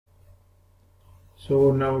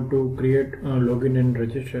So now to create a login and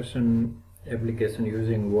registration application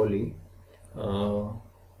using volley,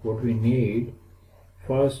 what we need,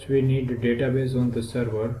 first we need a database on the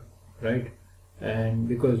server, right? And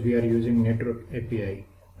because we are using network API,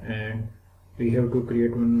 and we have to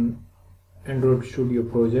create one Android Studio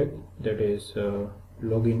project, that is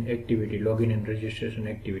login and registration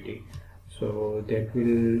activity. So that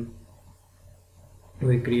will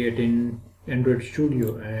we create in Android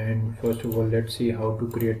Studio. And first of all, let's see how to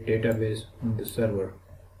create database on the server,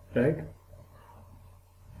 right?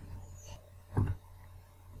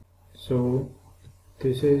 So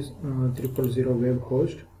this is 000 web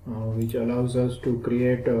host, which allows us to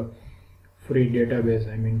create a free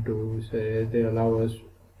database. I mean to say, they allow us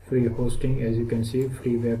free hosting, as you can see,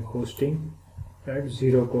 free web hosting, right?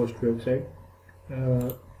 Zero cost website.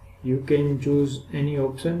 You can choose any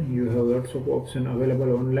option. You have lots of options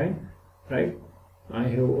available online, right? I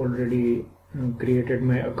have already created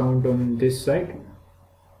my account on this site.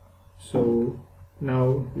 So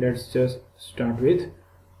now let's just start with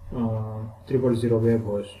 000 web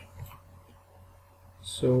host.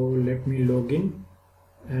 So let me log in,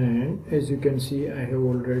 and as you can see, I have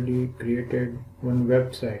already created one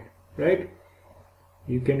website, right?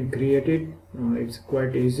 You can create it, it's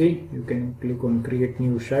quite easy. You can click on create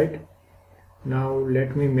new site. Now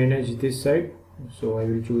let me manage this site, so I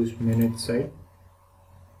will choose manage site.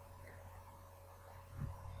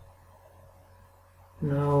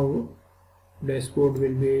 Now dashboard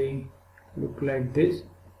will be look like this,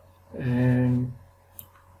 and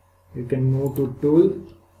you can move to tool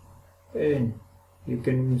and you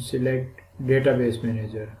can select database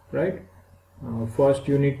manager, right? First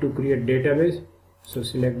you need to create database, so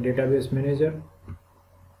select database manager,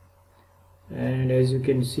 and as you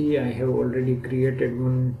can see, I have already created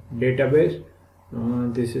one database.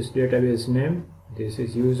 This is database name, this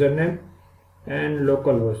is username, and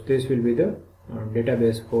localhost. This will be the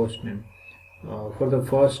database host name. For the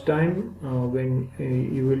first time, when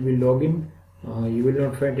you will be login, you will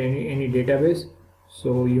not find any database,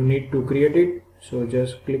 so you need to create it. So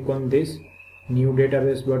just click on this new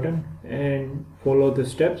database button and follow the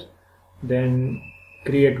steps, then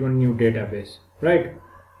create one new database, right?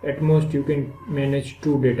 At most you can manage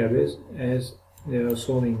 2 databases as they are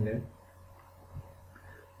showing there.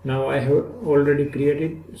 Now I have already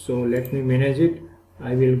created, so let me manage it.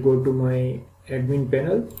 I will go to my admin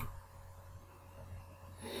panel.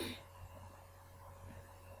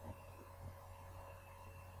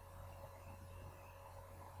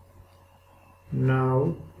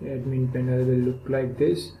 Now admin panel will look like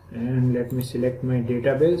this, and let me select my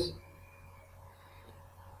database.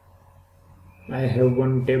 I have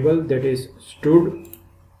one table, that is stud,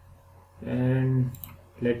 and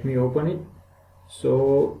let me open it.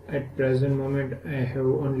 So at present moment I have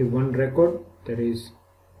only one record, that is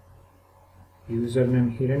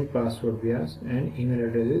username Hiren, password Vyas, and email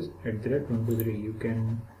address is @123. You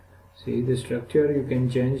can see the structure, you can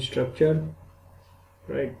change structure,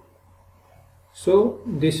 right? So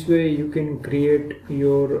this way you can create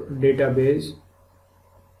your database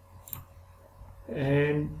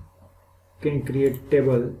and can create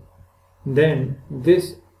table. Then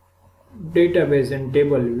this database and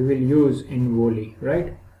table we will use in volley,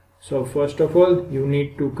 right? So first of all, you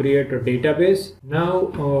need to create a database. Now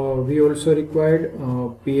we also required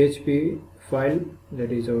a PHP file,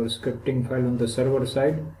 that is our scripting file on the server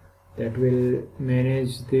side, that will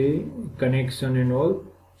manage the connection and all.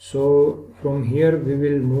 So from here we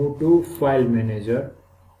will move to file manager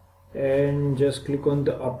and just click on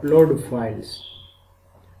the upload files,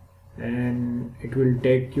 and it will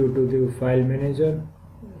take you to the file manager.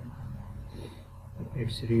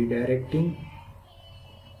 It's redirecting.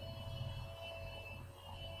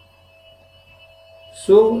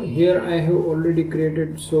 So here I have already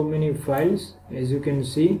created so many files. As you can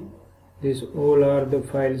see, these all are the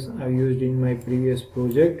files I used in my previous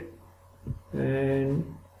project,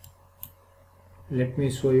 and let me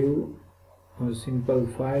show you a simple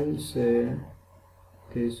files.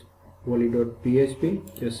 This volley.php,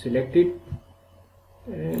 just select it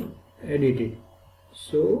and edit it.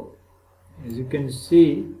 So as you can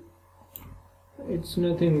see, it's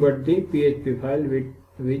nothing but the PHP file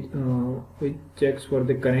which checks for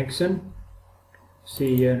the connection.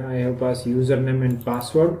 See here I have passed username and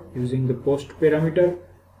password using the post parameter,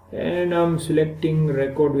 and I'm selecting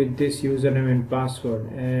record with this username and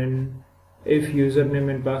password, and if username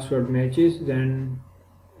and password matches, then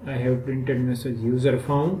I have printed message user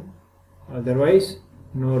found, otherwise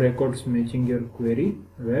no records matching your query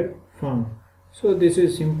were found. So this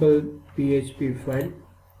is simple PHP file.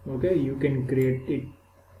 Okay, you can create it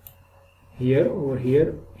here over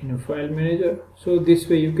here in a file manager. So this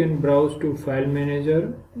way you can browse to file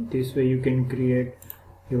manager. This way you can create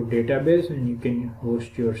your database and you can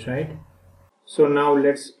host your site. So now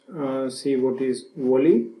let's see what is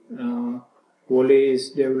volley. Volley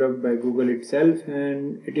is developed by Google itself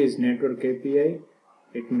and it is network API.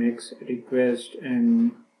 It makes request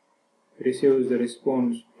and receives the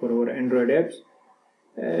response for our Android apps.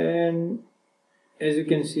 And as you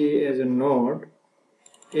can see as a note,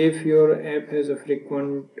 if your app has a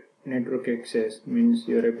frequent network access, means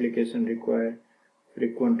your application require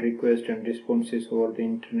frequent requests and responses over the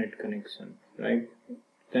internet connection, right?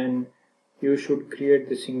 Then you should create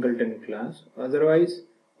the singleton class. Otherwise,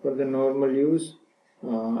 for the normal use,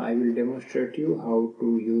 I will demonstrate you how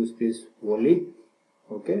to use this volley.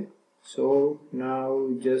 Okay, so now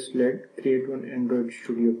just create one Android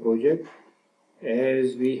Studio project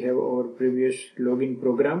as we have our previous login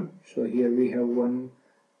program. So here we have one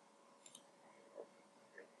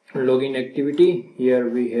login activity. Here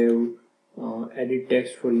we have edit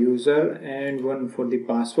text for user and one for the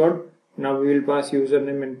password. Now we will pass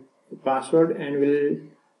username and password and we'll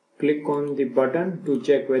click on the button to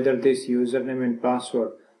check whether this username and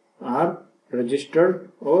password are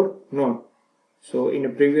registered or not. So in a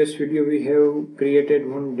previous video we have created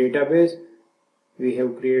one database, we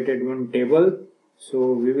have created one table.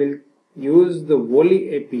 So we will use the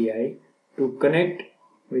volley API to connect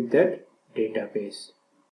with that database.